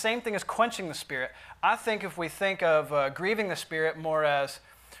 Is it the same thing as quenching the Spirit? I think if we think of grieving the Spirit more as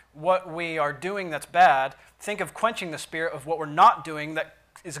what we are doing that's bad, think of quenching the Spirit of what we're not doing that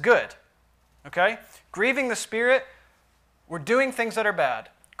is good. Okay? Grieving the Spirit, we're doing things that are bad.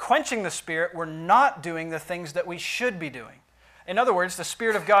 Quenching the Spirit, we're not doing the things that we should be doing. In other words, the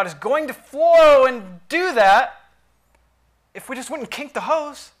Spirit of God is going to flow and do that if we just wouldn't kink the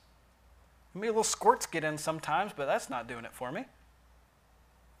hose. Maybe little squirts get in sometimes, but that's not doing it for me.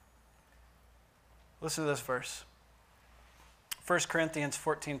 Listen to this verse. 1 Corinthians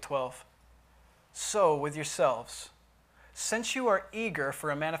 14:12. So with yourselves, since you are eager for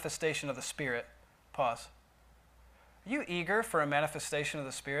a manifestation of the Spirit, pause. Are you eager for a manifestation of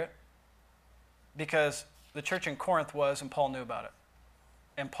the Spirit? Because the church in Corinth was, and Paul knew about it.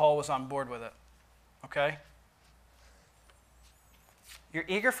 And Paul was on board with it. Okay? You're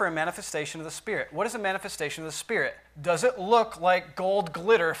eager for a manifestation of the Spirit. What is a manifestation of the Spirit? Does it look like gold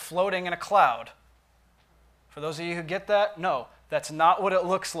glitter floating in a cloud? For those of you who get that, no, that's not what it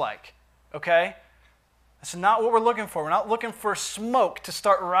looks like. Okay? That's not what we're looking for. We're not looking for smoke to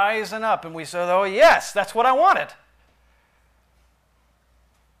start rising up and we say, oh yes, that's what I wanted.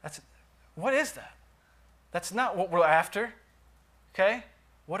 What is that? That's not what we're after. Okay?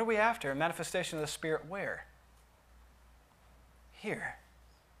 What are we after? A manifestation of the Spirit where? Here.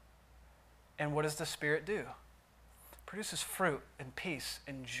 And what does the Spirit do? It produces fruit and peace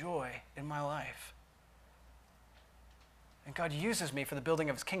and joy in my life. And God uses me for the building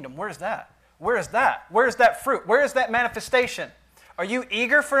of His kingdom. Where is that? Where is that? Where is that fruit? Where is that manifestation? Are you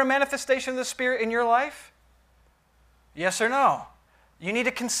eager for a manifestation of the Spirit in your life? Yes or no? You need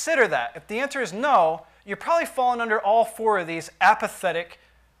to consider that. If the answer is no, you're probably falling under all four of these apathetic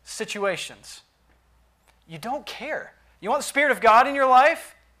situations. You don't care. You want the Spirit of God in your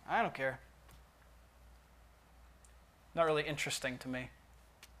life? I don't care. Not really interesting to me.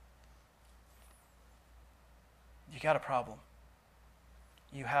 You got a problem.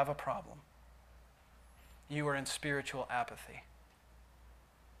 You have a problem. You are in spiritual apathy.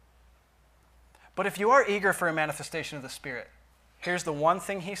 But if you are eager for a manifestation of the Spirit, here's the one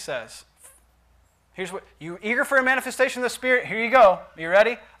thing he says. Here's what, you eager for a manifestation of the Spirit? Here you go. Are you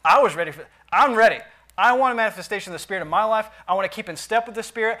ready? I was ready for it. I'm ready. I want a manifestation of the Spirit in my life. I want to keep in step with the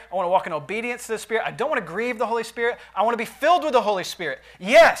Spirit. I want to walk in obedience to the Spirit. I don't want to grieve the Holy Spirit. I want to be filled with the Holy Spirit.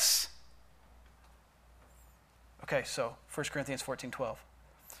 Yes. Okay, so 1 Corinthians 14:12.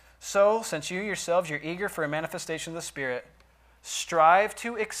 So, since you yourselves, you're eager for a manifestation of the Spirit, strive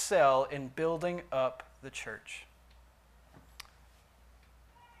to excel in building up the church.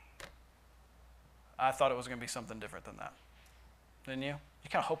 I thought it was going to be something different than that. Didn't you?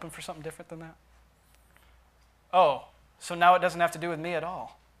 You're kind of hoping for something different than that? Oh, so now it doesn't have to do with me at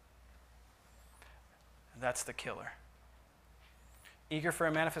all. That's the killer. Eager for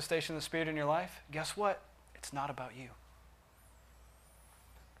a manifestation of the Spirit in your life? Guess what? It's not about you.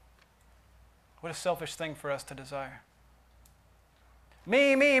 What a selfish thing for us to desire.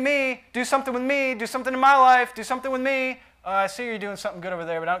 Me. Do something with me. Do something in my life. Do something with me. I see you're doing something good over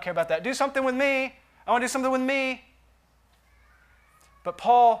there, but I don't care about that. Do something with me. I want to do something with me. But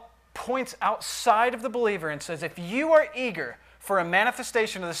Paul points outside of the believer and says, if you are eager for a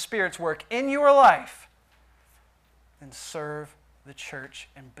manifestation of the Spirit's work in your life, then serve the church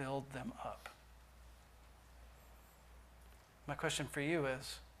and build them up. My question for you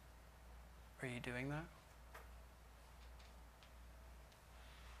is, are you doing that?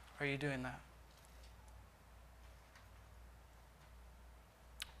 Are you doing that?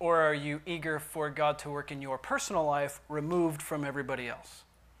 Or are you eager for God to work in your personal life removed from everybody else?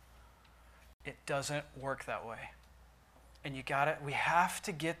 It doesn't work that way. And we have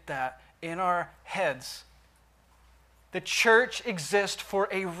to get that in our heads. The church exists for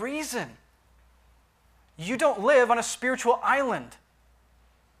a reason. You don't live on a spiritual island.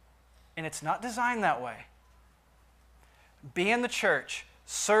 And it's not designed that way. Be in the church.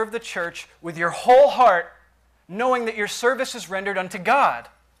 Serve the church with your whole heart, knowing that your service is rendered unto God.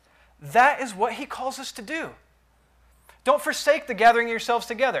 That is what he calls us to do. Don't forsake the gathering of yourselves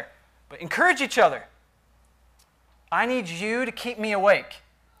together, but encourage each other. I need you to keep me awake.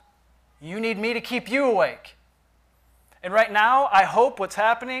 You need me to keep you awake. And right now, I hope what's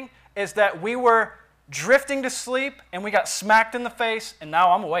happening is that we were drifting to sleep and we got smacked in the face, and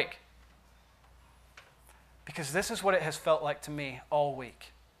now I'm awake. Because this is what it has felt like to me all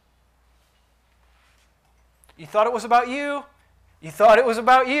week. You thought it was about you. You thought it was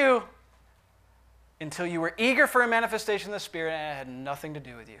about you until you were eager for a manifestation of the Spirit and it had nothing to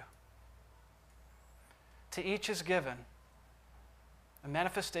do with you. To each is given a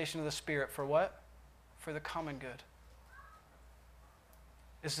manifestation of the Spirit for what? For the common good.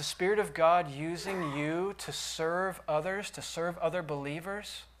 Is the Spirit of God using you to serve others, to serve other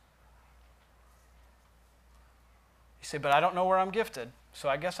believers? You say, but I don't know where I'm gifted, so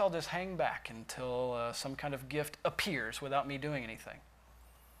I guess I'll just hang back until some kind of gift appears without me doing anything.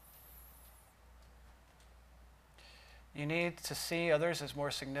 You need to see others as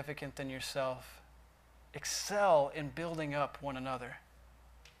more significant than yourself. Excel in building up one another,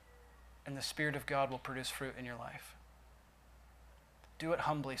 and the Spirit of God will produce fruit in your life. Do it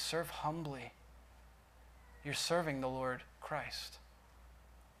humbly. Serve humbly. You're serving the Lord Christ.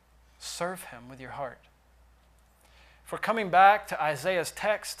 Serve him with your heart. If we're coming back to Isaiah's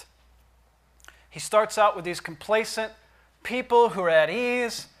text, he starts out with these complacent people who are at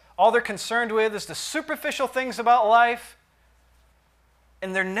ease. All they're concerned with is the superficial things about life.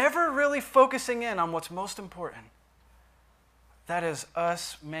 And they're never really focusing in on what's most important. That is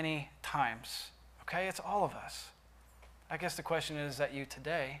us many times. Okay? It's all of us. I guess the question is that you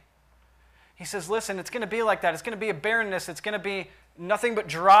today? He says, listen, it's going to be like that. It's going to be a barrenness. It's going to be nothing but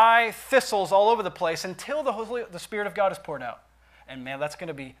dry thistles all over the place until the Spirit of God is poured out. And man, that's going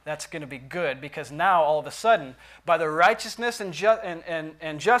to be good, because now all of a sudden, by the righteousness and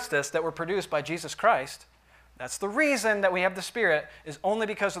justice that were produced by Jesus Christ, that's the reason that we have the Spirit, is only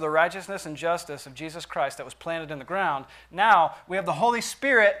because of the righteousness and justice of Jesus Christ that was planted in the ground. Now we have the Holy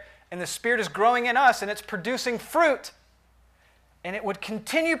Spirit, and the Spirit is growing in us, and it's producing fruit. And it would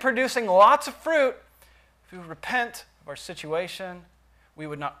continue producing lots of fruit if we would repent of our situation. We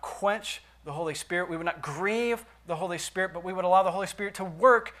would not quench the Holy Spirit. We would not grieve the Holy Spirit, but we would allow the Holy Spirit to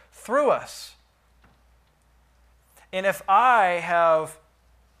work through us. And if I have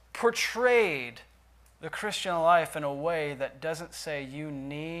portrayed the Christian life in a way that doesn't say you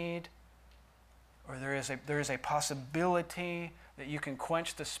need, or there is a possibility that you can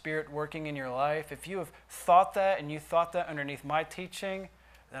quench the Spirit working in your life, if you have thought that and you thought that underneath my teaching,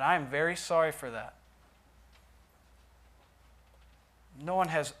 then I am very sorry for that. No one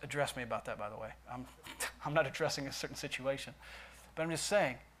has addressed me about that, by the way. I'm not addressing a certain situation. But I'm just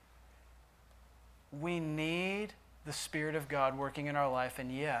saying, we need the Spirit of God working in our life,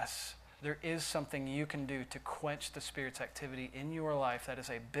 and yes, there is something you can do to quench the Spirit's activity in your life. That is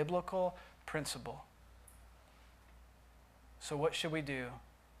a biblical principle. So what should we do?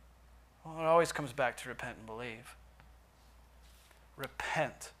 Well, it always comes back to repent and believe.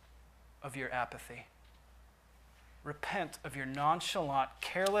 Repent of your apathy. Repent of your nonchalant,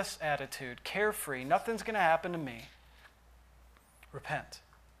 careless attitude, carefree, nothing's going to happen to me. Repent.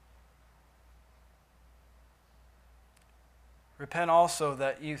 Repent also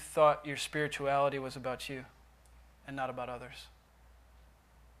that you thought your spirituality was about you and not about others.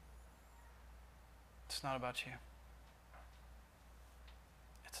 It's not about you.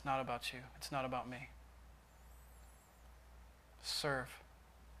 It's not about you. It's not about me. Serve.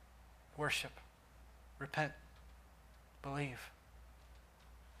 Worship. Repent. Believe.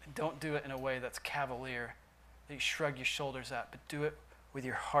 And don't do it in a way that's cavalier, that you shrug your shoulders at, but do it with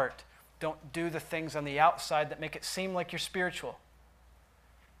your heart. Don't do the things on the outside that make it seem like you're spiritual.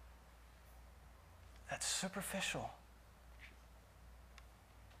 That's superficial.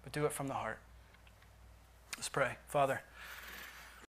 But do it from the heart. Let's pray. Father,